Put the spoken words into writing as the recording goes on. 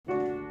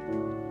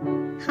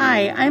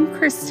Hi, I'm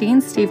Christine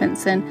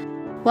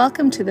Stevenson.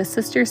 Welcome to the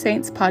Sister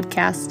Saints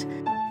podcast,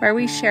 where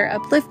we share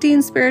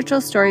uplifting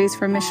spiritual stories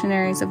from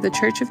missionaries of the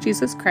Church of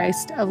Jesus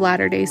Christ of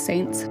Latter-day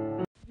Saints.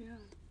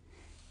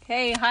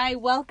 Hey, hi,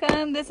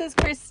 welcome. This is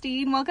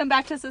Christine. Welcome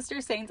back to Sister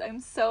Saints. I'm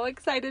so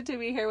excited to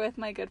be here with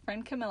my good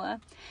friend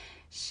Camilla.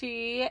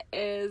 She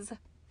is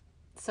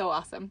so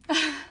awesome.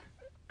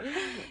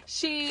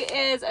 She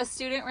is a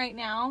student right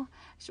now.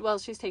 Well,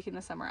 she's taking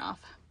the summer off.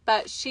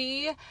 But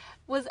she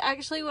was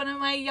actually one of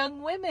my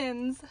young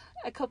women's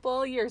a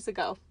couple years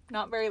ago.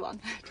 Not very long.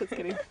 Just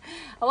kidding.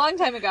 A long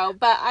time ago.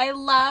 But I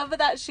love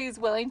that she's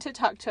willing to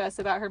talk to us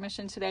about her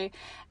mission today.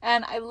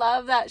 And I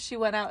love that she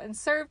went out and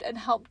served and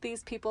helped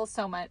these people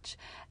so much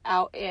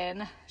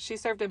she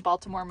served in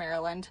Baltimore,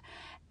 Maryland.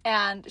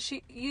 And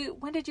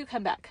when did you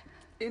come back?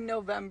 In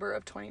November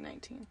of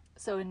 2019.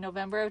 So in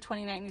November of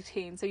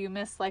 2019. So you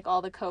missed like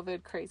all the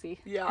COVID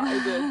crazy. Yeah,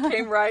 I did.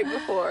 Came right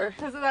before.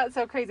 Isn't that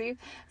so crazy?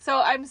 So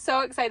I'm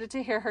so excited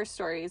to hear her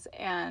stories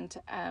and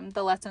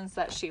the lessons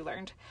that she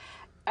learned.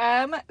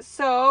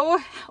 So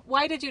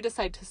why did you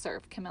decide to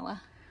serve,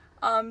 Camilla?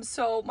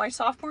 So my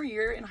sophomore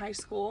year in high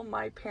school,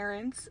 my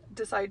parents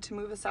decided to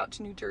move us out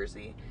to New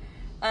Jersey.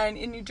 And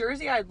in New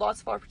Jersey, I had lots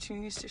of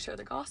opportunities to share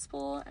the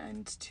gospel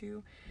and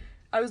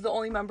I was the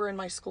only member in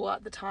my school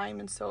at the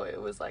time, and so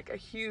it was like a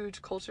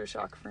huge culture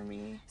shock for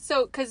me.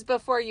 So, because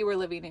before you were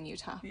living in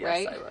Utah,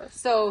 right? Yes, I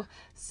was.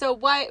 So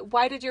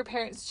why did your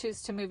parents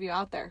choose to move you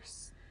out there?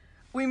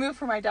 We moved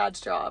for my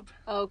dad's job.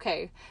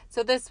 Okay,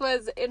 so this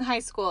was in high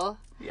school.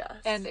 Yes.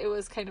 And it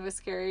was kind of a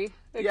scary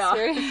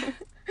experience.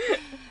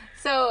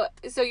 Yeah.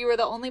 So you were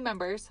the only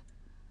members.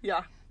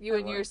 Yeah. You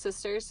and your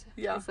sisters.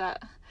 Yeah.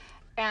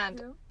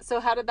 So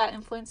how did that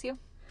influence you?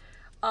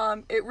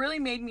 It really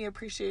made me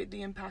appreciate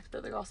the impact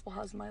that the gospel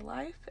has in my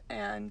life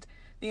and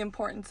the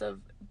importance of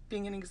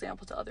being an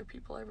example to other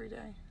people every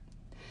day.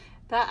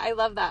 I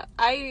love that.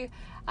 I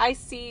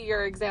see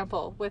your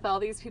example with all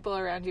these people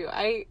around you.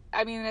 I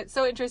mean, it's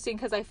so interesting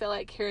because I feel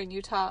like here in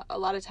Utah, a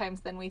lot of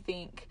times then we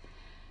think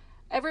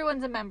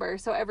everyone's a member,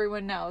 so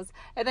everyone knows.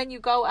 And then you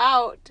go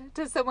out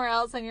to somewhere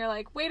else and you're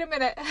like, wait a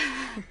minute.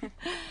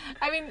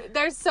 I mean,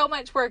 there's so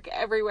much work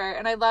everywhere.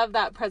 And I love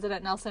that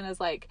President Nelson is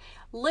like,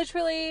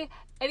 literally,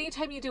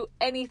 anytime you do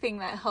anything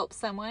that helps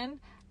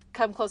someone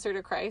come closer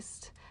to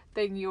Christ,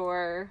 then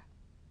you're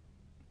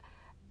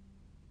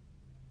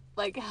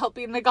like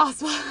helping the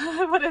gospel.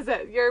 What is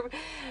it?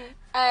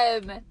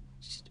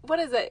 What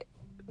is it?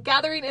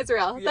 Gathering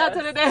Israel. Yes. That's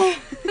what it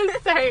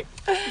is. Sorry.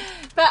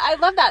 But I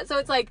love that. So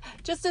it's like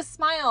just a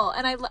smile.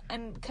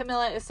 And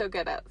Camilla is so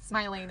good at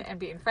smiling and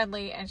being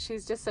friendly. And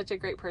she's just such a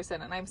great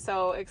person. And I'm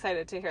so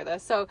excited to hear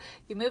this. So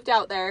you moved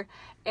out there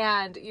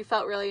and you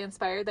felt really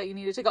inspired that you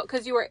needed to go.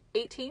 Because you were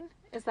 18?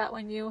 Is that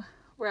when you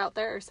were out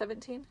there, or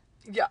 17?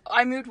 Yeah,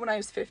 I moved when I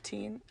was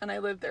 15 and I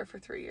lived there for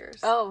 3 years.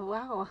 Oh,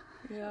 wow.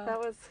 Yeah. That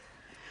was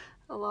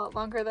a lot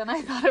longer than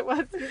I thought it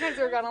was. You guys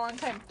were gone a long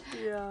time.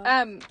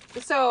 Yeah.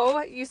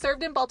 So you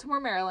served in Baltimore,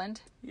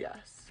 Maryland.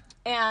 Yes.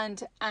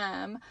 And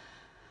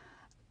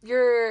you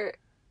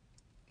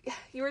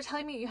were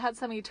telling me you had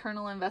some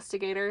eternal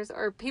investigators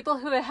or people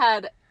who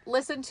had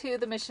listened to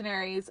the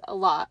missionaries a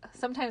lot.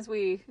 Sometimes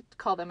we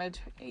call them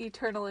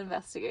eternal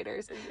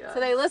investigators. Yeah. So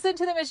they listened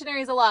to the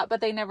missionaries a lot,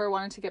 but they never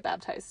wanted to get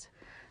baptized.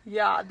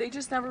 Yeah, they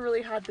just never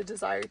really had the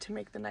desire to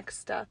make the next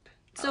step.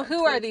 So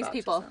who are these baptism.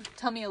 people?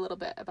 Tell me a little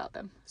bit about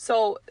them.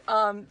 So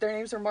their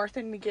names are Martha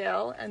and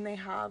Miguel, and they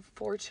have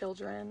 4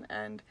 children,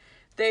 and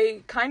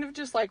they kind of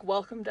just like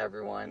welcomed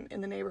everyone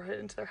in the neighborhood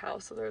into their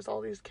house. So there's all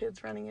these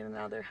kids running in and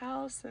out of their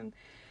house, and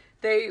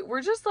they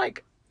were just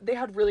like, they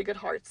had really good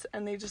hearts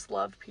and they just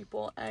loved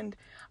people. And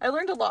I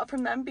learned a lot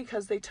from them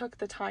because they took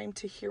the time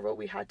to hear what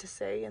we had to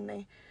say, and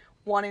they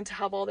wanted to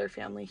have all their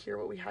family hear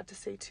what we had to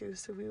say too.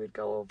 So we would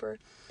go over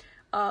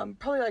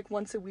probably like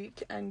once a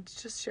week and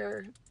just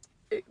share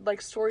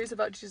like stories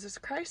about Jesus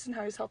Christ and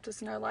how he's helped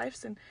us in our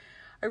lives. And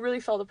I really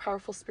felt a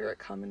powerful spirit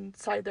come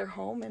inside their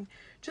home and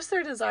just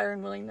their desire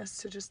and willingness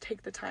to just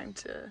take the time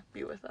to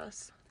be with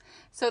us.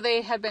 So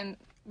they had been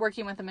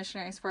working with the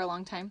missionaries for a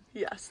long time?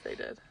 Yes, they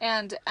did.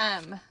 And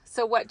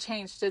so what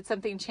changed? Did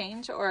something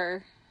change?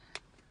 Or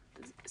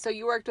so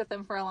you worked with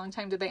them for a long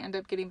time. Did they end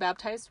up getting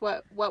baptized?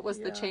 What was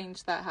the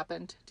change that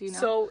happened? Do you know?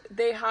 So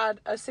they had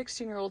a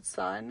 16-year-old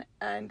son,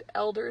 and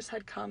elders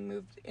had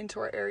moved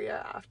into our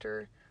area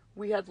after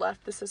we had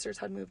left. The sisters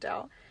had moved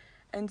out.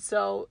 And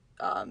so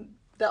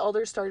the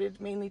elders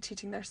started mainly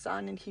teaching their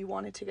son, and he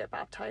wanted to get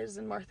baptized.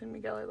 And Martha and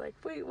Miguel are like,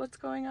 wait, what's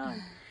going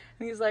on?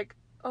 And he's like,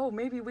 oh,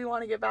 maybe we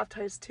want to get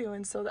baptized too.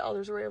 And so the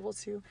elders were able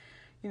to,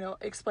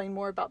 explain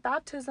more about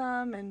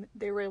baptism, and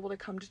they were able to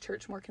come to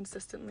church more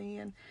consistently.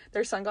 And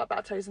their son got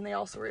baptized, and they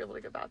also were able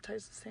to get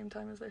baptized at the same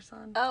time as their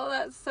son. Oh,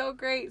 that's so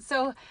great.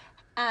 So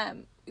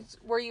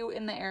were you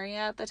in the area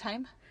at the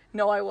time?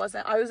 No, I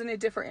wasn't. I was in a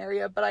different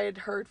area, but I had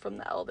heard from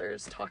the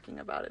elders talking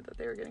about it, that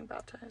they were getting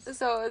baptized.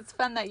 So it's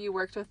fun that you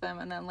worked with them,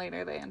 and then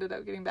later they ended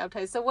up getting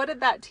baptized. So what did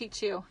that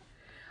teach you?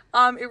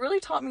 It really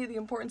taught me the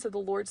importance of the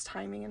Lord's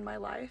timing in my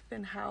life,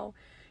 and how,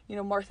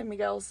 Martha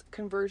Miguel's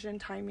conversion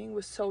timing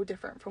was so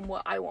different from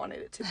what I wanted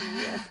it to be,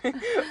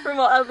 and from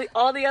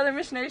all the other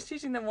missionaries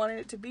teaching them wanted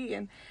it to be,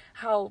 and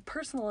how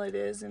personal it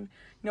is, and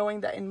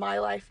knowing that in my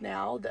life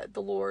now that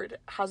the Lord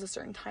has a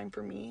certain time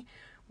for me,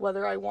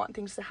 whether I want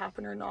things to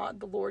happen or not,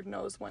 the Lord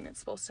knows when it's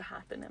supposed to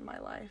happen in my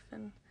life,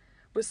 and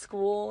with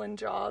school and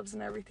jobs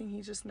and everything,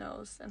 he just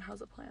knows and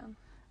has a plan.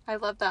 I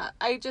love that.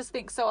 I just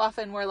think so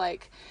often we're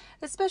like,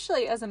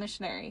 especially as a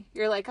missionary,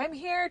 you're like, I'm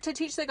here to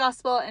teach the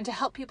gospel and to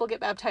help people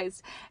get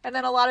baptized. And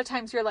then a lot of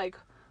times you're like,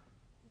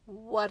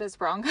 what is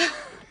wrong?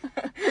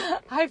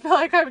 I feel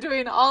like I'm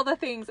doing all the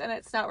things and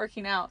it's not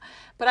working out.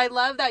 But I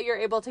love that you're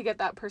able to get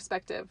that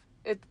perspective.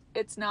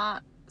 It's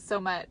not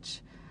so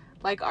much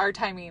like our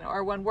timing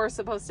or when we're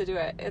supposed to do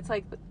it. It's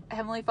like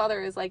Heavenly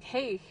Father is like,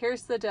 hey,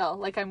 here's the deal.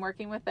 Like, I'm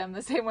working with them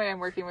the same way I'm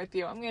working with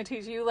you. I'm going to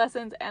teach you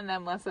lessons and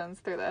them lessons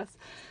through this.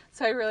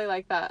 So I really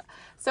like that.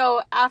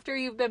 So after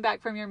you've been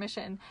back from your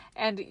mission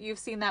and you've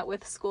seen that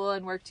with school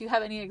and work, do you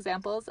have any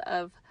examples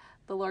of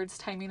the Lord's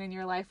timing in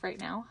your life right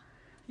now?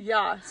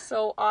 Yeah,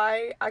 so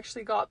I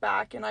actually got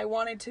back and I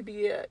wanted to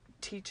be a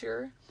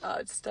teacher,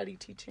 study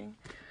teaching.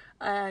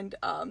 And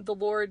the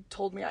Lord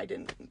told me I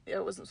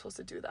wasn't supposed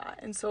to do that.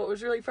 And so it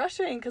was really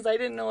frustrating because I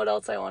didn't know what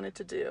else I wanted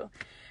to do.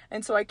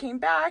 And so I came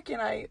back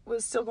and I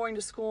was still going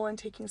to school and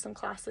taking some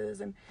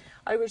classes. And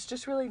I was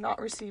just really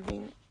not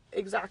receiving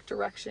exact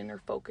direction or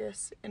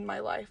focus in my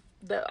life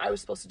that I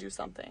was supposed to do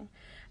something.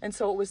 And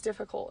so it was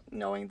difficult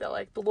knowing that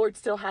like the Lord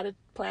still had a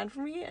plan for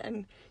me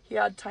and he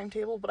had a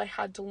timetable, but I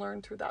had to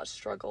learn through that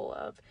struggle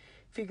of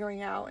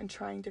figuring out and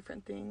trying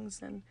different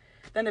things. And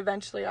then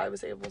eventually I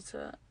was able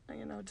to,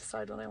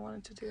 decide what I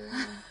wanted to do.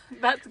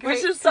 That's great.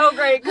 Which is so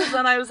great because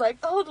then I was like,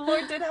 oh, the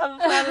Lord did have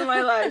a plan in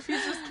my life.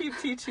 He's just keep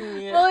teaching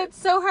me it. Well,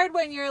 it's so hard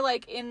when you're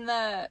like in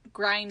the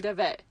grind of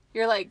it.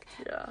 You're like,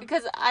 yeah.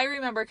 Because I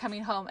remember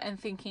coming home and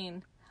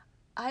thinking,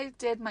 I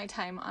did my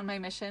time on my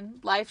mission.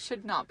 Life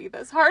should not be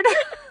this hard.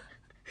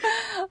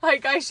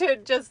 Like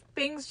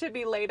things should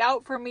be laid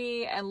out for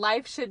me and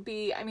life should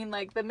be,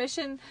 like the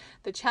mission,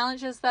 the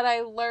challenges that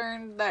I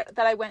learned, that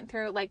I went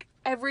through, like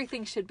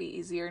everything should be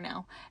easier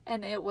now.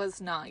 And it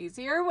was not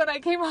easier when I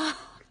came home.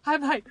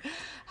 I'm like,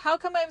 how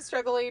come I'm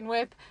struggling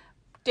with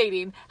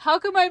dating? How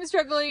come I'm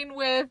struggling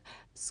with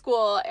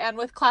school and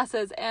with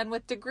classes and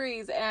with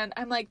degrees? And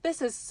I'm like,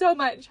 this is so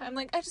much. I'm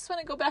like, I just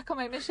want to go back on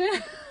my mission.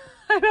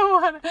 I don't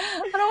want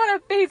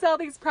to face all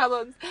these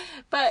problems.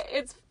 But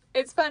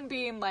it's fun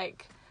being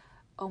like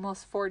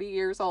almost 40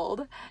 years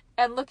old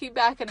and looking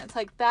back and it's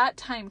like that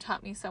time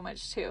taught me so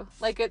much too.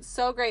 Like it's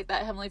so great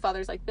that Heavenly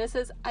Father's like,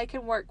 I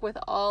can work with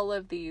all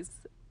of these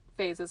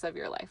phases of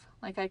your life.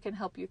 Like I can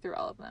help you through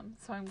all of them.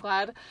 So I'm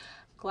glad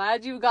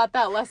you got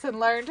that lesson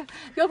learned.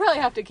 You'll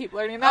probably have to keep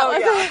learning that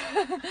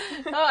lesson. Yeah.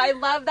 Oh, I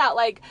love that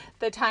like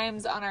the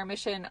times on our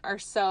mission are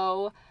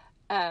so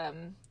I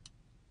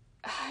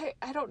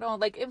don't know,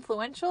 like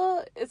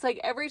influential. It's like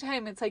every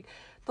time it's like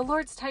the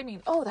Lord's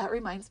timing. Oh, that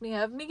reminds me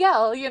of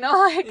Miguel,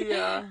 like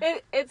yeah.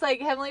 It's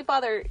like Heavenly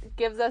Father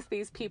gives us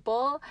these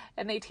people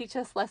and they teach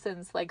us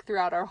lessons like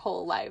throughout our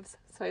whole lives.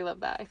 So I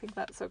love that. I think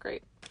that's so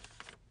great.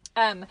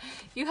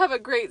 You have a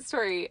great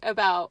story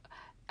about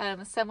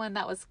someone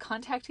that was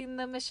contacting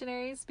the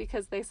missionaries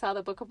because they saw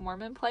the Book of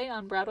Mormon play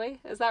on Broadway.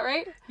 Is that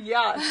right?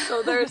 Yeah.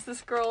 So there's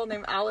this girl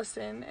named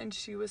Allison and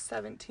she was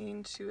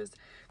 17. She was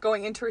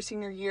going into her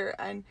senior year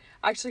and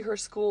actually her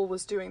school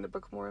was doing the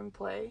Book of Mormon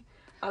play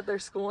at their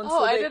school. And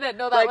so I didn't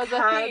know that was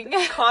a thing.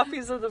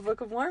 Copies of the Book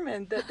of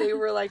Mormon that they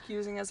were like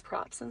using as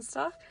props and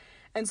stuff.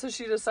 And so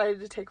she decided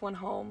to take one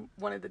home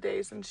one of the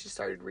days and she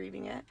started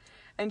reading it.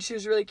 And she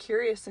was really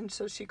curious and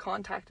so she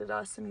contacted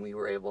us and we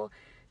were able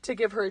to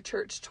give her a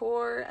church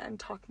tour and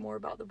talk more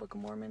about the Book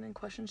of Mormon and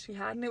questions she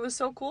had. And it was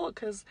so cool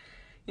because,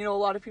 a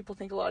lot of people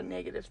think a lot of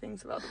negative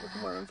things about the Book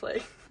of Mormon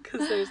play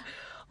because there's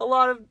a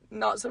lot of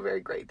not so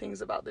very great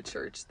things about the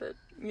church that,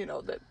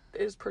 that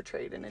is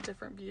portrayed in a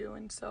different view.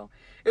 And so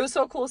it was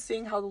so cool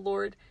seeing how the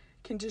Lord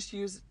can just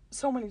use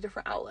so many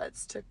different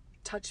outlets to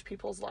touch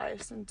people's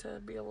lives and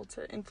to be able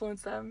to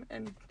influence them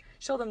and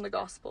show them the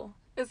gospel.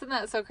 Isn't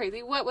that so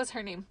crazy? What was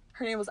her name?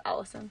 Her name was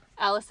Allison.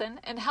 Allison.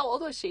 And how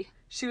old was she?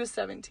 She was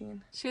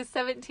 17. She was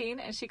 17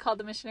 and she called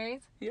the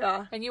missionaries?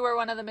 Yeah. And you were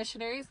one of the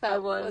missionaries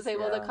that was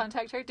able to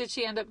contact her? Did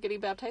she end up getting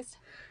baptized?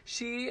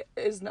 She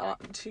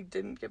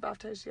didn't get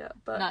baptized yet.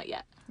 But not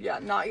yet. Yeah,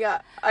 not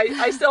yet.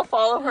 I still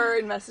follow her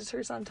and message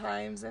her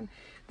sometimes. And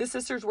the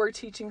sisters were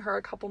teaching her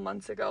a couple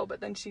months ago,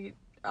 but then she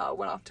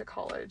went off to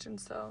college. And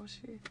so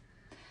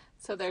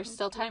So there's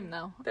still time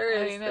though.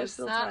 There's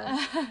still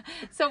time.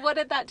 So what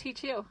did that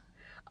teach you?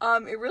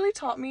 It really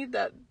taught me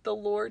that the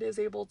Lord is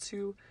able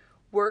to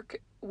work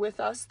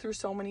with us through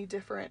so many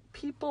different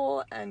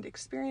people and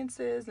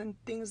experiences and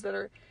things that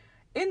are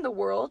in the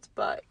world,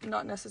 but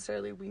not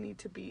necessarily we need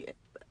to be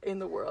in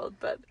the world,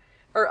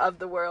 or of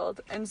the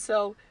world. And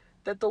so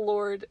that the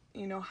Lord,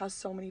 has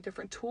so many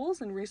different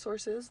tools and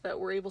resources that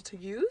we're able to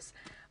use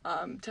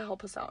to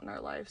help us out in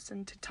our lives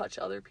and to touch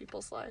other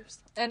people's lives.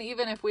 And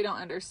even if we don't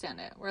understand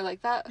it, we're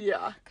like that.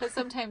 Yeah. Because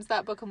sometimes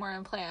that Book of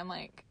Mormon play, I'm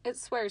like, it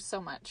swears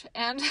so much.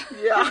 And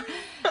yeah.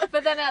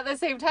 But then at the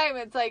same time,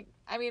 it's like,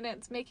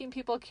 it's making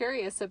people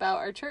curious about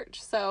our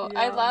church. So yeah.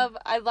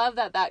 I love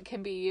that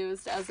can be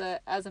used as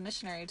a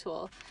missionary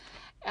tool.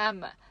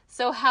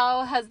 So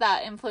how has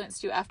that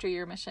influenced you after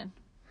your mission?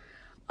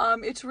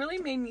 It's really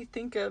made me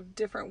think of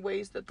different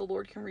ways that the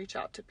Lord can reach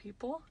out to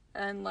people,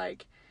 and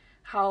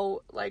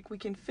how we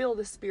can feel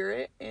the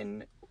Spirit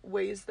in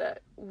ways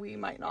that we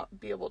might not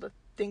be able to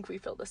think we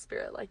feel the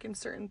Spirit, like in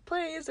certain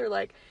plays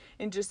or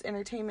in just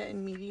entertainment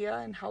and media,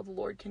 and how the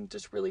Lord can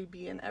just really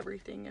be in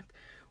everything if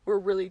we're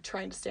really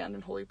trying to stand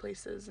in holy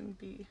places and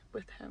be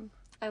with Him.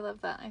 I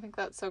love that. I think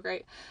that's so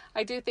great.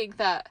 I do think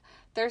that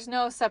there's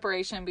no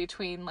separation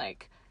between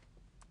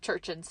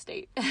church and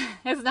state.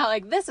 It's not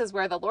like this is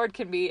where the Lord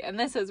can be and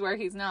this is where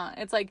He's not.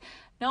 It's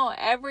no,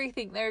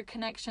 everything, there are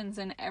connections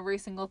in every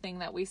single thing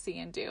that we see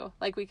and do.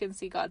 We can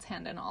see God's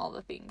hand in all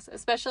the things,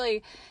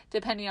 especially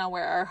depending on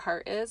where our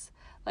heart is,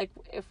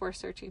 if we're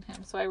searching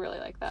Him. So I really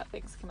like that.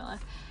 Thanks, Camilla.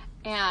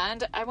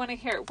 And I want to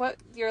hear what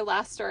your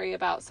last story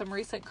about some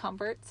recent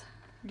converts.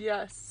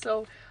 Yes.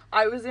 So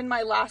I was in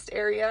my last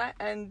area,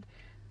 and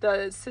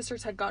the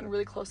sisters had gotten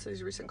really close to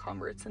these recent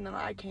converts, and then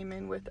I came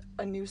in with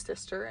a new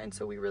sister, and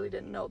so we really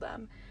didn't know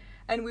them.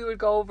 And we would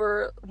go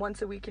over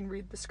once a week and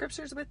read the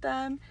scriptures with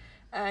them,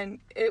 and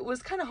it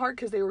was kind of hard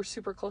because they were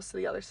super close to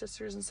the other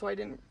sisters, and so I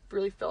didn't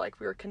really feel like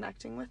we were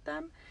connecting with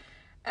them.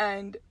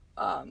 And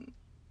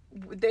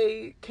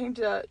they came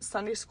to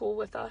Sunday school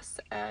with us,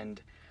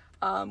 and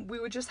we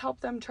would just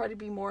help them try to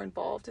be more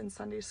involved in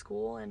Sunday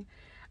school. And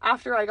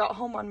after I got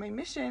home on my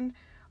mission,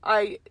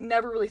 I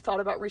never really thought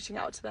about reaching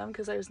out to them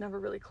because I was never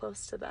really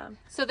close to them.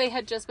 So they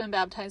had just been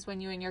baptized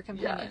when you and your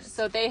companion. Yes.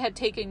 So they had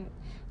taken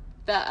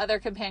the other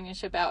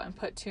companionship out and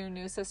put 2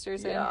 new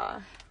sisters in.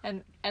 Yeah.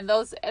 And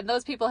those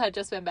people had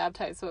just been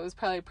baptized, so it was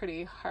probably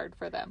pretty hard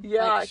for them.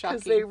 Yeah,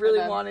 because they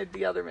really wanted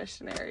the other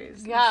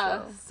missionaries.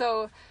 Yeah.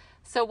 So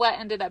what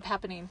ended up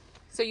happening?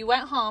 So you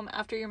went home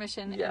after your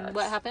mission, yes. And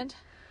what happened?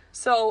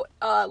 So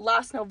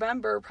last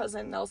November,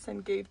 President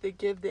Nelson gave the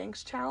Give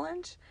Thanks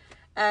Challenge.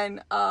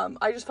 And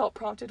I just felt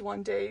prompted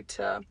one day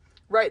to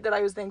write that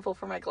I was thankful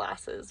for my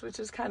glasses, which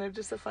is kind of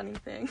just a funny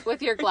thing.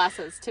 With your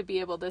glasses to be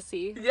able to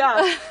see?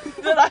 Yeah,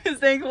 that I was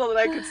thankful that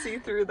I could see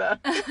through them.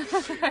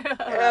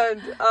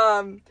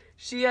 And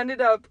she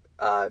ended up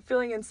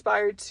feeling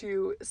inspired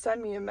to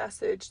send me a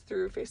message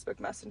through Facebook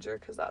Messenger,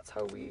 because that's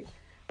how we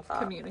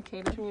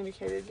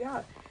communicated,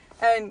 yeah.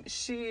 And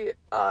she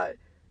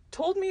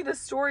told me the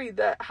story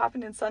that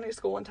happened in Sunday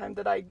school one time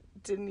that I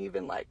didn't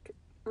even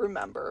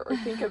remember or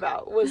think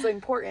about was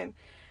important.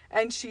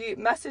 And she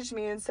messaged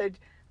me and said,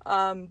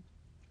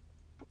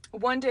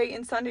 one day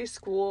in Sunday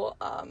school,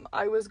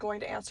 I was going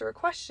to answer a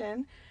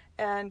question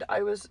and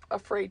I was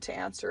afraid to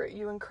answer it.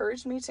 You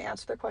encouraged me to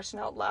answer the question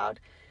out loud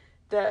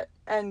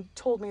and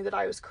told me that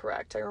I was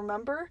correct. I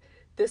remember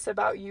this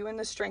about you and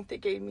the strength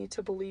it gave me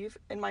to believe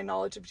in my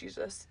knowledge of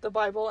Jesus, the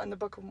Bible, and the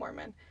Book of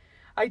Mormon.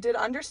 I did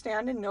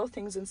understand and know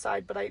things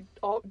inside, but I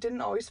didn't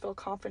always feel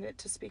confident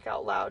to speak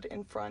out loud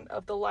in front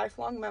of the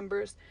lifelong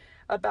members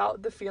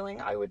about the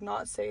feeling I would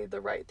not say the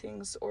right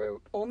things,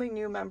 or only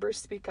new members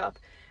speak up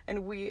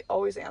and we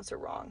always answer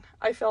wrong.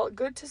 I felt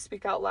good to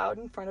speak out loud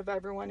in front of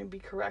everyone and be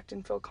correct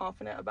and feel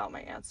confident about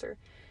my answer.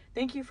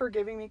 Thank you for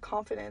giving me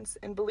confidence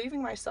in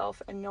believing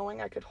myself and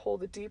knowing I could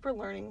hold a deeper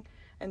learning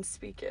and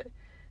speak it.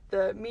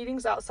 The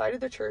meetings outside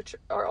of the church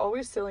are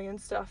always silly and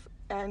stuff,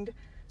 and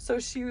so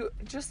she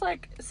just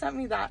sent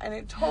me that, and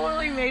it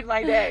totally made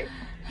my day,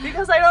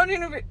 because I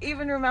don't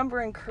even remember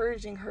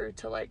encouraging her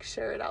to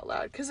share it out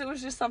loud, because it was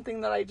just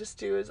something that I just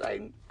do. Is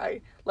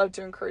I love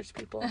to encourage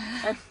people,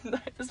 and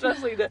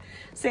especially to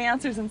say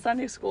answers in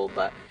Sunday school.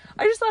 But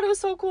I just thought it was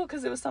so cool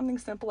because it was something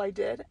simple I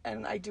did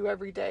and I do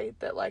every day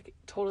that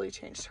totally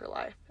changed her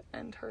life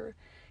and her,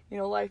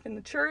 life in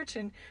the church,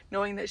 and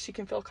knowing that she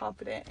can feel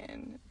confident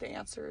in the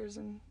answers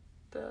and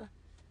the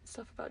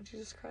stuff about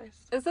Jesus Christ.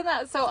 Isn't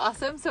that so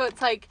awesome? So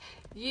it's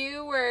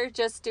you were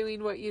just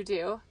doing what you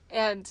do,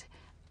 and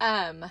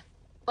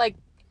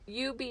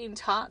you being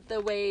taught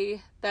the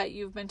way that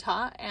you've been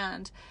taught,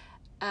 and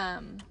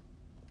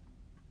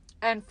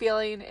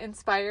feeling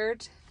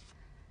inspired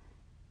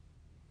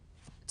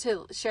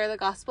to share the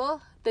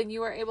gospel, then you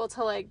were able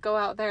to go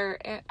out there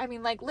and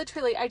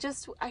literally I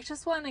just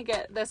want to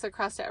get this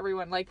across to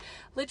everyone.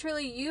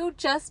 Literally, you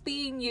just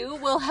being you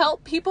will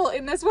help people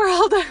in this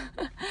world.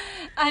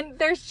 And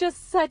there's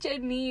just such a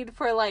need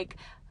for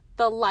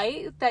the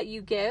light that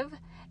you give,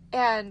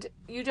 and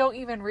you don't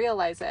even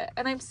realize it.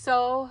 And I'm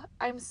so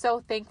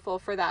thankful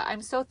for that.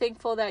 I'm so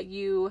thankful that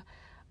you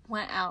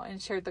went out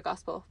and shared the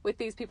gospel with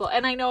these people.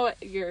 And I know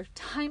your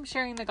time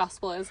sharing the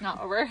gospel is not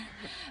over,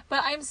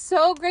 but I'm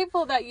so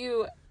grateful that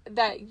you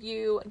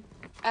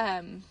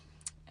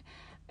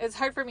it's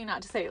hard for me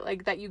not to say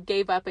that you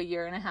gave up 1.5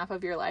 years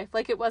of your life.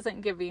 It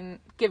wasn't giving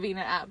it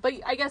up, but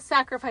I guess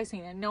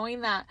sacrificing and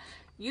knowing that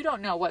you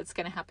don't know what's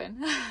going to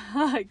happen.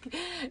 Like,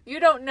 you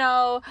don't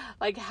know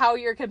like how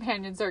your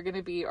companions are going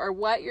to be or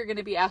what you're going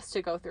to be asked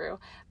to go through.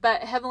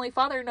 But Heavenly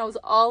Father knows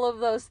all of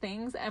those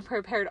things and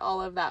prepared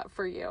all of that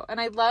for you. And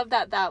I love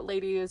that that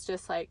lady is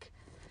just like,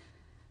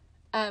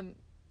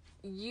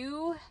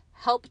 you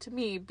helped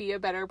me be a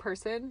better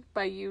person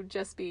by you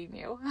just being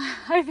you.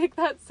 I think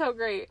that's so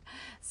great.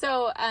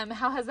 So,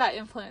 how has that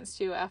influenced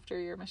you after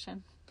your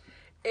mission?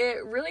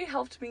 It really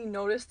helped me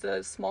notice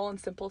the small and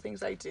simple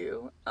things I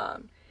do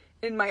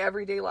in my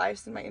everyday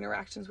lives and my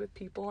interactions with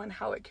people, and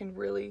how it can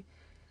really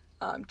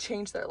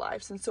change their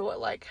lives. And so it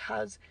like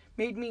has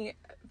made me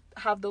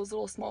have those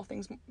little small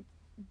things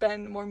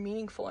been more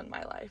meaningful in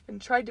my life,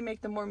 and tried to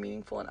make them more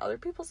meaningful in other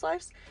people's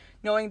lives,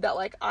 knowing that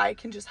like I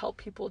can just help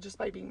people just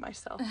by being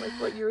myself. Like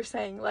what you were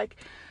saying, like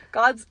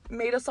God's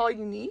made us all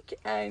unique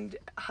and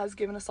has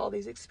given us all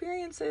these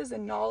experiences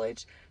and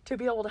knowledge to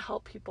be able to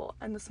help people,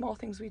 and the small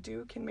things we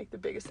do can make the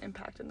biggest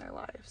impact in their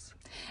lives.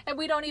 And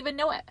we don't even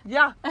know it.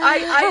 Yeah,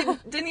 I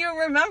didn't even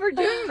remember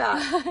doing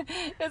that.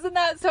 Isn't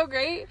that so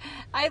great?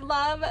 I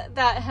love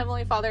that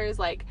Heavenly Father is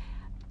like,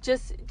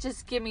 just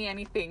give me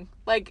anything.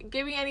 Like,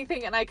 give me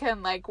anything and I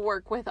can like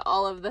work with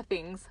all of the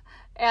things.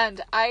 And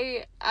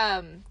I've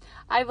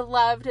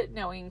loved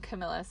knowing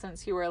Camilla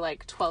since you were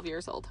like 12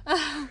 years old.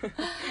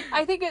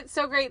 I think it's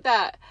so great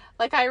that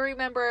like I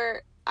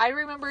remember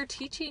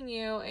teaching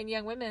you in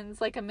Young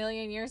Women's like a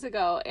million years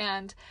ago,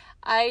 and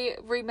I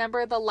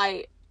remember the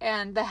light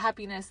and the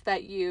happiness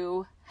that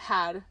you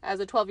had as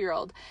a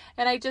 12-year-old.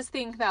 And I just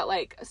think that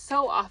like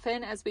so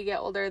often as we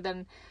get older,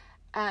 then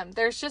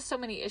there's just so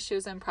many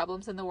issues and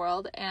problems in the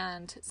world,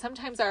 and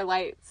sometimes our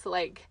lights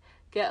like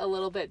get a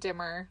little bit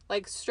dimmer.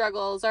 Like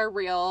struggles are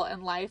real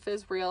and life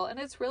is real and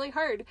it's really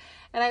hard.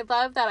 And I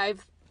love that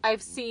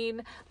I've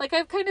seen, like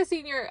I've kind of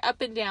seen your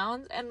up and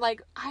downs, and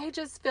like I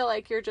just feel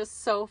like you're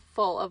just so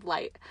full of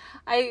light.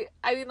 I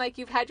mean, like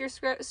you've had your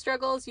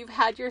struggles, you've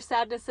had your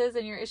sadnesses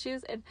and your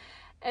issues, and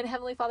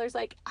Heavenly Father's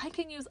like, I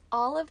can use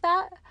all of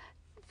that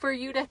for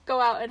you to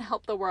go out and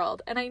help the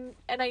world. And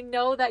I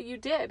know that you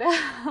did.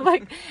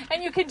 Like,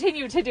 and you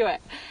continue to do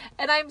it.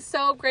 And I'm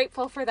so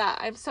grateful for that.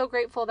 I'm so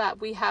grateful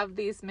that we have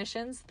these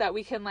missions that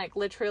we can like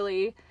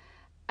literally,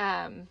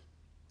 like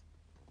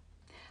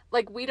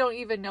we don't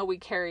even know we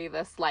carry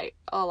this light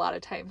a lot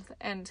of times.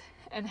 And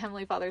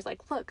Heavenly Father's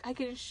like, look, I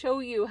can show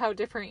you how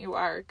different you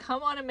are.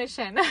 Come on a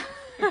mission.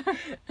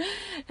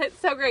 It's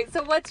so great.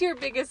 So what's your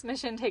biggest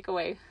mission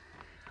takeaway?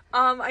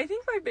 I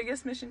think my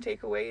biggest mission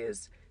takeaway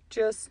is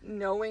just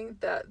knowing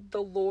that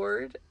the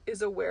Lord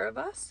is aware of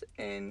us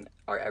in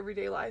our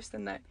everyday lives,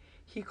 and that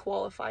He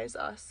qualifies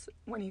us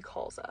when He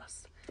calls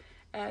us.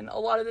 And a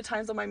lot of the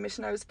times on my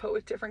mission, I was put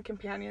with different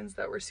companions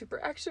that were super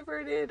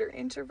extroverted or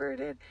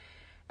introverted.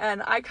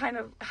 And I kind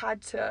of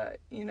had to,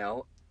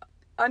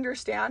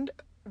 understand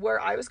where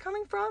I was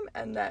coming from,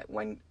 and that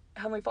when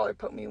Heavenly Father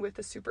put me with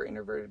a super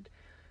introverted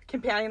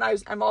companion,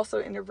 I'm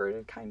also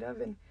introverted kind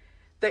of, and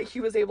that He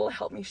was able to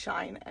help me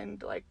shine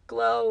and like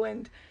glow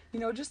and,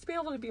 just be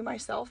able to be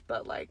myself,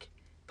 but like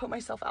put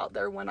myself out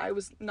there when I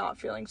was not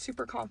feeling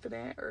super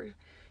confident or,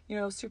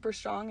 super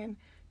strong, and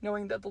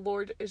knowing that the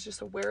Lord is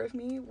just aware of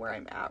me where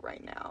I'm at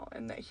right now,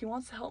 and that He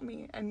wants to help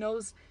me and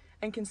knows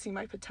and can see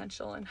my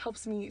potential and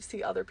helps me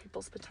see other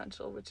people's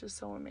potential, which is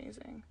so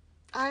amazing.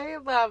 I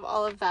love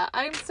all of that.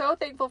 I'm so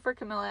thankful for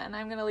Camilla, and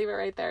I'm going to leave it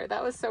right there.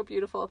 That was so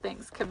beautiful.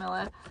 Thanks,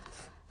 Camilla.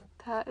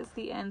 That is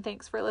the end.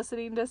 Thanks for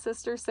listening to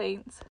Sister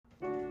Saints.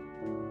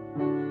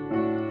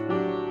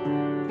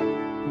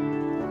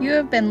 You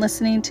have been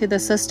listening to the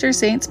Sister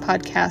Saints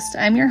podcast.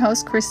 I'm your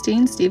host,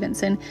 Christine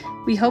Stevenson.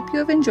 We hope you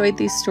have enjoyed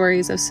these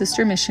stories of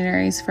sister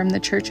missionaries from the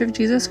Church of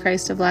Jesus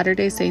Christ of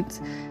Latter-day Saints.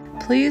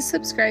 Please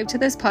subscribe to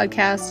this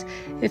podcast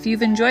if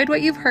you've enjoyed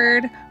what you've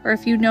heard, or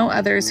if you know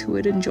others who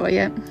would enjoy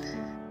it.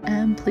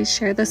 And please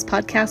share this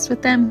podcast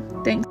with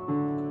them. Thanks.